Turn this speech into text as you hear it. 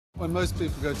When most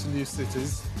people go to new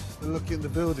cities, they're looking at the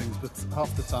buildings, but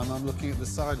half the time I'm looking at the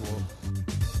sidewalk.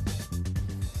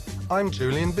 I'm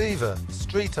Julian Beever,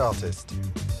 street artist.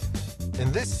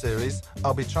 In this series,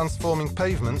 I'll be transforming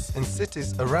pavements in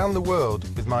cities around the world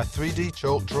with my 3D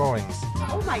chalk drawings.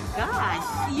 Oh my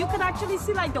gosh, you can actually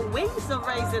see like the wings are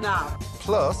raising up.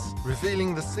 Plus,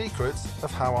 revealing the secrets of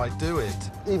how I do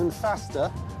it. Even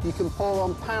faster, you can pour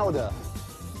on powder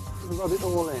and rub it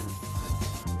all in.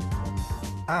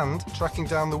 And tracking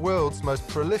down the world's most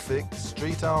prolific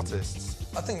street artists.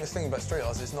 I think the thing about street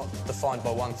art is it's not defined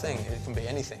by one thing, it can be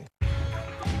anything.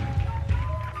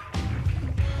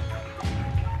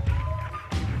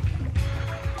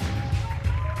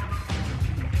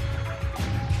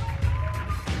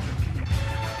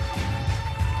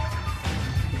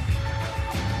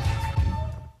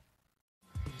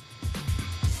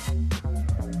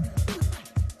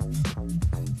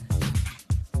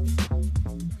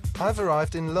 I've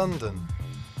arrived in London,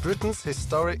 Britain's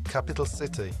historic capital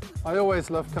city. I always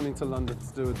love coming to London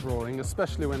to do a drawing,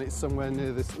 especially when it's somewhere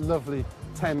near this lovely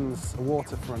Thames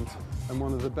waterfront and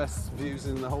one of the best views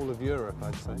in the whole of Europe,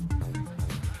 I'd say.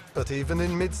 But even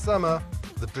in midsummer,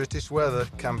 the British weather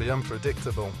can be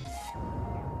unpredictable.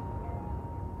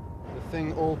 The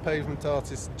thing all pavement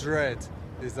artists dread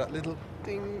is that little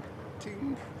ding,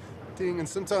 ding, ding, and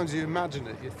sometimes you imagine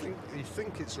it, you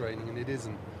think it's raining and it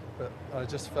isn't. But I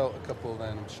just felt a couple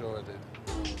then, I'm sure I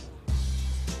did.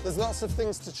 There's lots of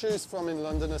things to choose from in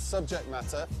London as subject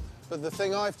matter, but the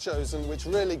thing I've chosen, which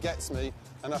really gets me,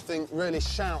 and I think really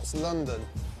shouts London,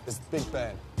 is Big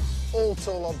Ben. All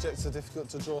tall objects are difficult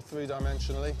to draw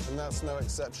three-dimensionally, and that's no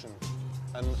exception.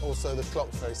 And also the clock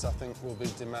face, I think, will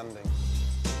be demanding.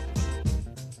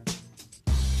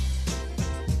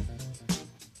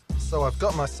 So I've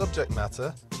got my subject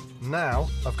matter, now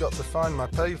I've got to find my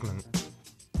pavement.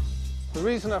 The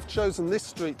reason I've chosen this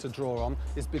street to draw on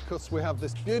is because we have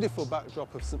this beautiful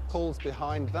backdrop of St Paul's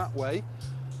behind that way,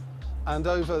 and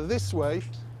over this way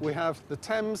we have the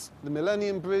Thames, the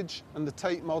Millennium Bridge and the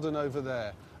Tate Modern over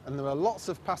there. And there are lots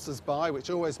of passers-by, which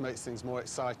always makes things more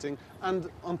exciting, and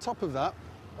on top of that,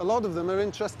 a lot of them are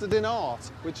interested in art,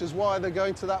 which is why they're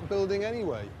going to that building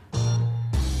anyway.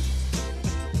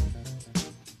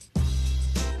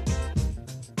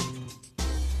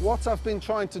 What I've been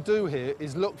trying to do here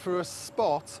is look for a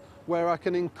spot where I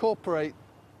can incorporate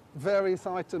various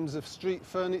items of street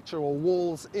furniture or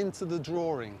walls into the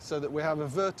drawing so that we have a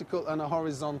vertical and a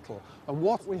horizontal. And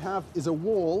what we have is a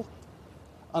wall,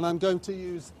 and I'm going to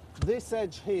use this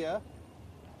edge here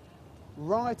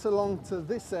right along to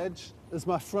this edge as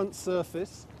my front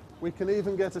surface. We can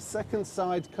even get a second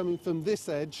side coming from this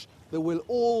edge that will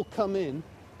all come in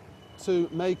to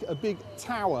make a big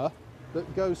tower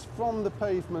that goes from the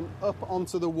pavement up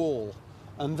onto the wall.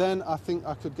 And then I think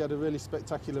I could get a really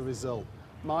spectacular result.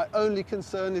 My only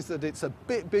concern is that it's a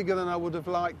bit bigger than I would have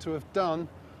liked to have done,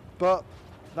 but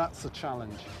that's a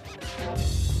challenge.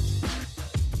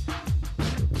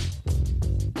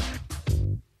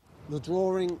 The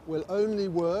drawing will only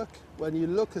work when you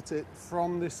look at it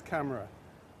from this camera.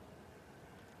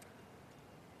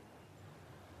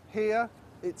 Here,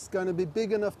 it's going to be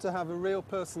big enough to have a real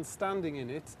person standing in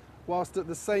it, whilst at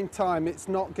the same time it's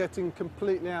not getting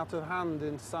completely out of hand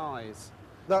in size.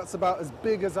 That's about as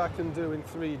big as I can do in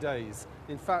 3 days.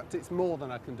 In fact, it's more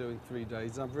than I can do in 3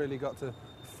 days. I've really got to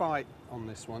fight on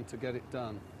this one to get it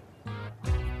done.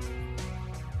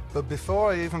 But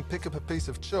before I even pick up a piece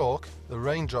of chalk, the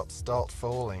raindrops start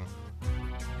falling.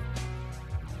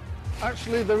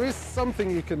 Actually, there is something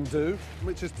you can do,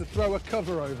 which is to throw a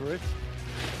cover over it.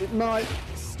 It might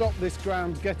stop this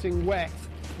ground getting wet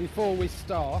before we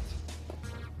start.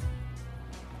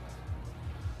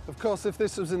 Of course, if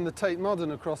this was in the Tate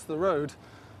Modern across the road,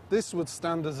 this would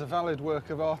stand as a valid work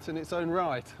of art in its own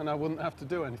right, and I wouldn't have to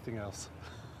do anything else.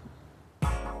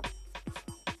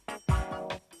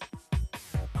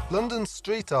 London's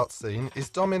street art scene is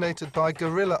dominated by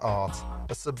guerrilla art,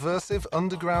 a subversive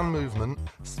underground movement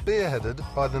spearheaded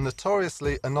by the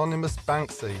notoriously anonymous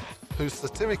Banksy, whose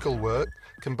satirical work,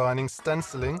 combining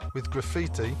stenciling with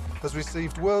graffiti, has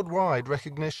received worldwide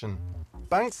recognition.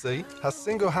 Banksy has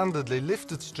single-handedly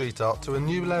lifted street art to a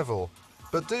new level,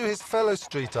 but do his fellow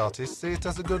street artists see it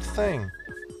as a good thing?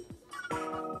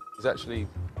 He's actually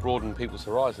broadened people's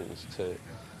horizons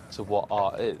to what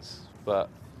art is, but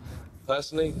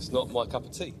personally, it's not my cup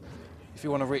of tea. If you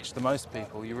want to reach the most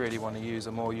people, you really want to use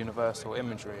a more universal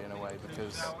imagery in a way,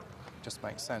 because it just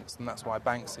makes sense. And that's why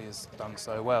Banksy has done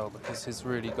so well, because he's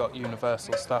really got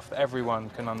universal stuff that everyone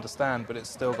can understand, but it's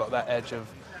still got that edge of,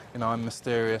 you know, I'm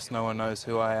mysterious, no one knows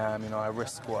who I am, you know, I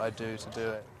risk what I do to do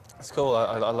it. It's cool.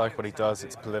 I like what he does.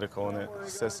 It's political and it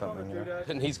says something, you know.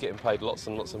 And he's getting paid lots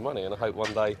and lots of money, and I hope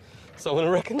one day someone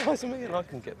will recognise me and I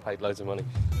can get paid loads of money.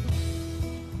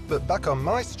 But back on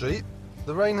my street,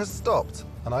 the rain has stopped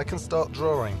and I can start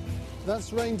drawing.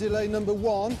 That's rain delay number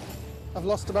 1. I've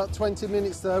lost about 20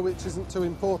 minutes there, which isn't too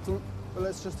important, but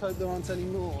let's just hope there aren't any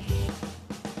more.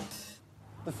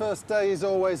 The first day is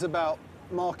always about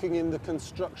marking in the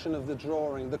construction of the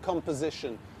drawing, the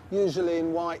composition, usually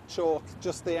in white chalk,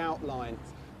 just the outline.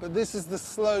 But this is the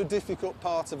slow, difficult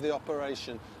part of the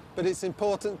operation, but it's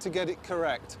important to get it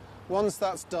correct. Once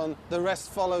that's done, the rest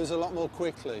follows a lot more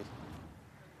quickly.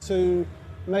 To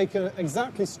make an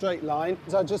exactly straight line,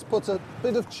 I just put a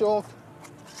bit of chalk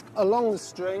along the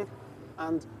string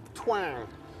and twang.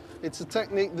 It's a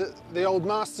technique that the old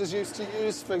masters used to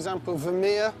use, for example,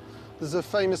 Vermeer. There's a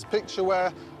famous picture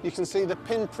where you can see the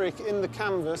pinprick in the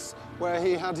canvas where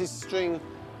he had his string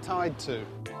tied to.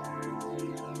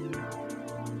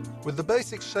 With the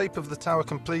basic shape of the tower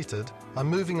completed, I'm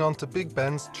moving on to Big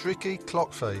Ben's tricky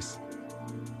clock face.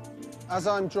 As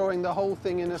I'm drawing the whole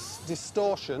thing in a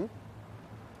distortion,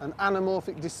 an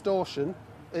anamorphic distortion,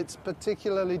 it's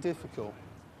particularly difficult.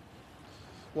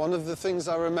 One of the things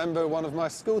I remember one of my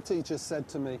school teachers said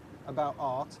to me about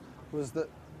art was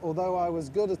that although I was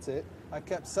good at it, I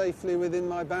kept safely within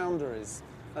my boundaries.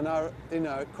 And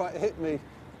it quite hit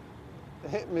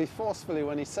me forcefully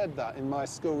when he said that in my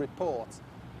school report.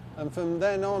 And from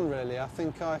then on, really, I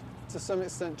think I, to some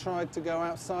extent, tried to go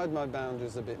outside my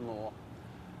boundaries a bit more.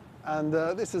 And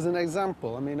this is an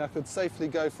example. I mean, I could safely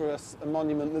go for a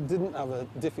monument that didn't have a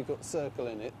difficult circle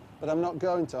in it, but I'm not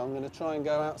going to. I'm going to try and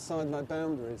go outside my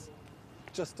boundaries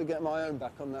just to get my own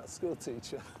back on that school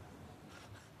teacher.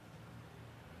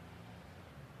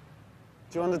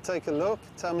 Do you want to take a look?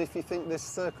 Tell me if you think this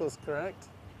circle's correct.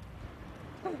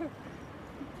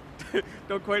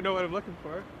 Don't quite know what I'm looking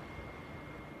for.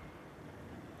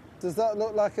 Does that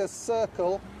look like a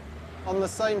circle on the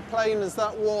same plane as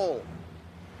that wall?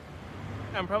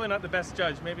 I'm probably not the best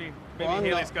judge. Maybe Well,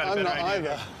 Haley's got a better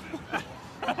idea.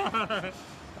 I'm not either.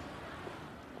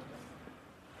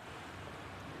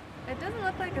 It doesn't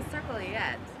look like a circle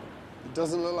yet. It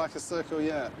doesn't look like a circle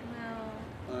yet.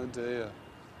 No. Oh dear.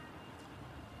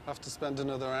 Have to spend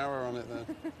another hour on it then.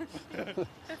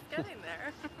 It's getting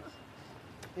there.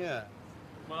 Yeah.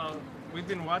 Well, we've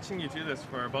been watching you do this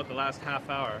for about the last half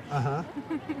hour. Uh-huh.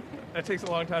 It takes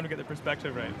a long time to get the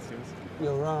perspective right, it seems.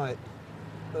 You're right.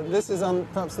 But this is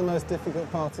perhaps the most difficult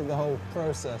part of the whole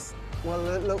process. Well,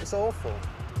 it looks awful.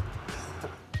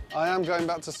 I am going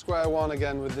back to square one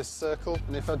again with this circle,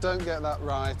 and if I don't get that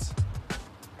right,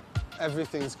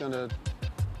 everything's going to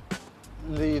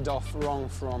lead off wrong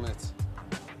from it.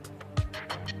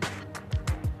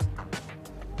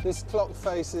 This clock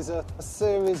face is a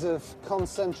series of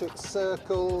concentric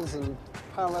circles and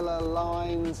parallel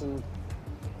lines and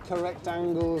correct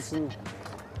angles, and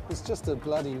it's just a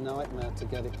bloody nightmare to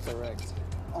get it correct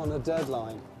on a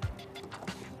deadline.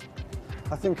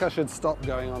 I think I should stop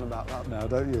going on about that now,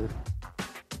 don't you?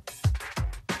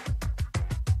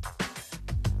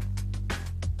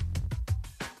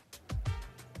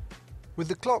 With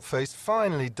the clock face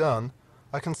finally done,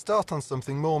 I can start on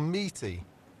something more meaty.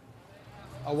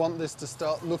 I want this to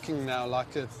start looking now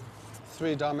like a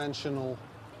three-dimensional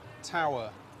tower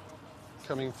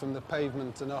coming from the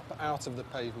pavement and up out of the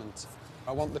pavement.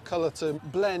 I want the colour to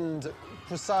blend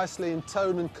precisely in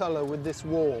tone and colour with this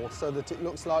wall so that it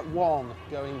looks like one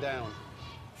going down.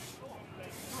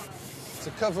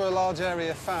 To cover a large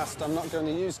area fast, I'm not going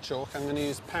to use chalk, I'm going to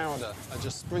use powder. I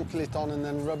just sprinkle it on and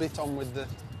then rub it on with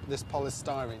this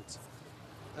polystyrene.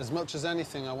 As much as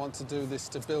anything, I want to do this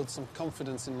to build some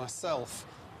confidence in myself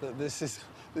that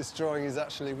this drawing is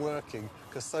actually working,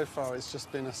 because so far it's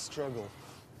just been a struggle.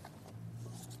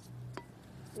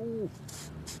 Ooh.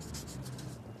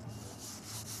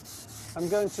 I'm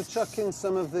going to chuck in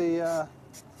some of the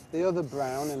other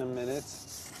brown in a minute,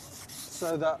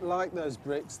 so that, like those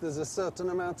bricks, there's a certain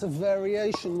amount of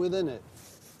variation within it.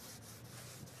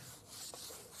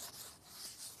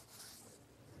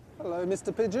 Hello,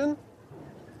 Mr. Pigeon.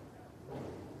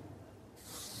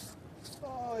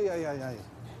 Oh, yeah.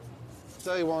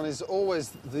 Day one is always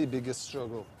the biggest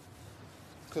struggle,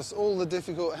 because all the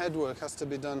difficult headwork has to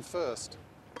be done first.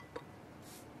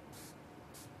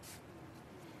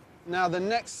 Now, the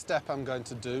next step I'm going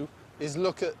to do is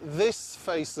look at this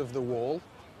face of the wall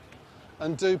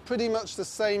and do pretty much the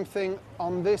same thing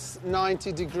on this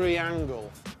 90-degree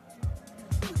angle.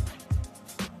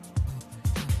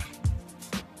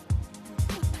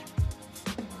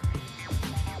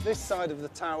 This side of the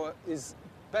tower is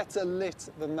better lit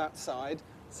than that side,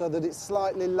 so that it's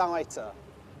slightly lighter.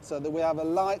 so that we have a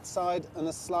light side and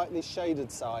a slightly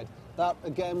shaded side. That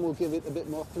again will give it a bit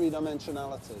more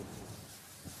three-dimensionality.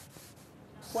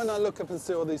 When I look up and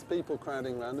see all these people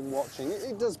crowding around and watching,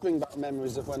 it does bring back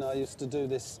memories of when I used to do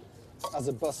this as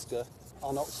a busker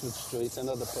on Oxford Street and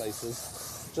other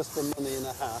places, just for money in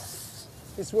a hat.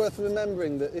 It's worth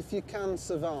remembering that if you can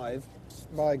survive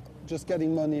by just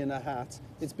getting money in a hat,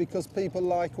 it's because people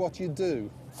like what you do.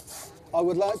 I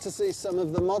would like to see some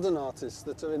of the modern artists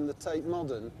that are in the Tate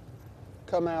Modern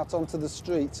come out onto the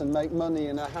streets and make money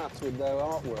in a hat with their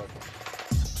artwork.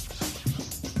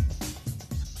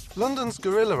 London's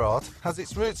guerrilla art has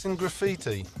its roots in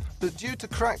graffiti, but due to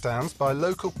crackdowns by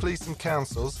local police and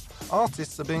councils,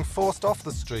 artists are being forced off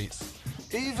the streets,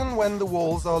 even when the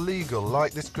walls are legal,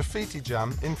 like this graffiti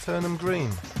jam in Turnham Green.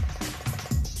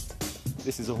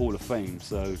 This is a Hall of Fame,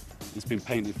 so it's been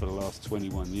painted for the last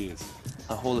 21 years.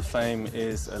 A Hall of Fame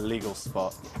is a legal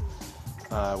spot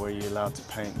where you're allowed to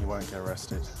paint and you won't get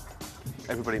arrested.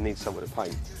 Everybody needs somewhere to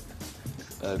paint.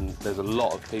 And there's a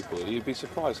lot of people. You'd be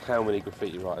surprised how many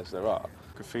graffiti writers there are.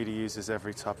 Graffiti uses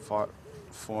every type of art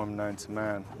form known to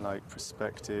man, like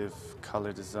perspective,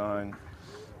 colour design,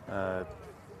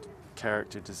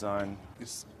 character design.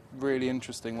 It's really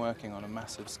interesting working on a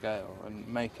massive scale and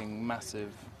making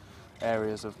massive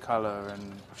areas of colour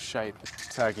and shape.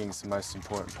 Tagging is the most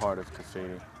important part of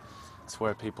graffiti. It's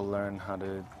where people learn how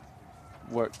to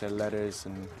work their letters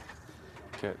and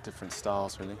get different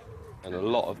styles, really. And a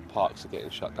lot of parks are getting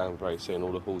shut down very soon,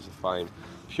 all the halls of fame.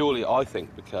 Purely, I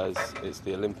think, because it's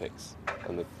the Olympics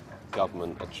and the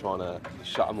government are trying to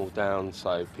shut them all down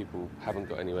so people haven't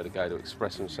got anywhere to go to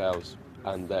express themselves.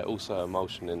 And they're also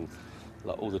emulsioning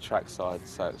like all the track sides,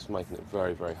 so it's making it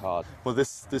very, very hard. Well,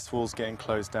 this wall's getting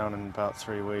closed down in about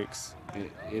 3 weeks.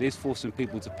 It is forcing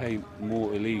people to paint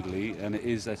more illegally, and it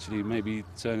is actually maybe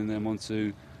turning them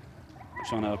onto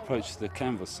trying to approach the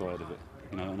canvas side of it,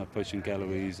 you know, and approaching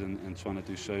galleries and trying to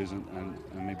do shows and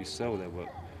maybe sell their work.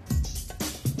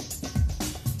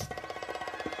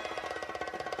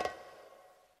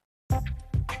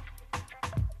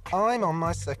 I'm on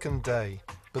my second day,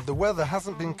 but the weather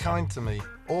hasn't been kind to me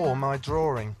or my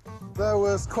drawing. There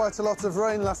was quite a lot of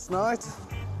rain last night,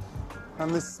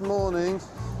 and this morning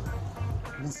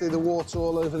you can see the water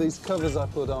all over these covers I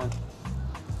put on.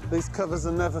 These covers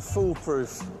are never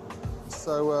foolproof,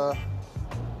 so it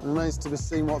remains to be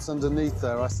seen what's underneath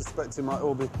there. I suspect it might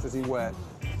all be pretty wet.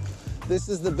 This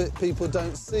is the bit people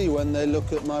don't see when they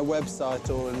look at my website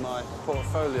or in my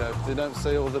portfolio. They don't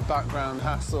see all the background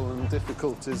hassle and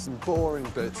difficulties and boring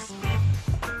bits.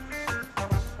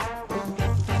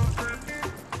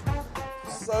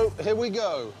 So here we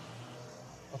go.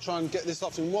 I'll try and get this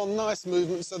off in one nice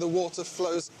movement so the water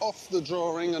flows off the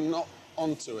drawing and not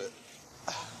onto it.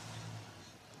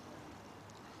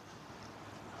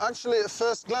 Actually, at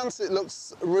first glance, it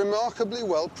looks remarkably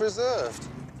well preserved.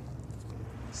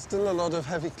 Still a lot of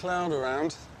heavy cloud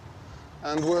around,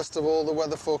 and worst of all, the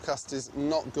weather forecast is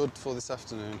not good for this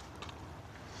afternoon.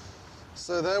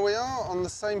 So there we are, on the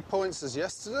same points as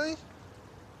yesterday.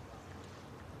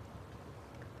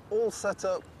 All set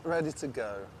up, ready to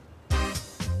go.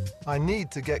 I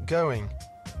need to get going.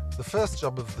 The first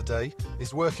job of the day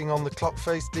is working on the clock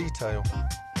face detail.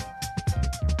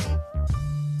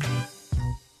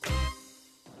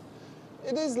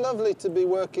 It is lovely to be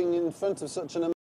working in front of such an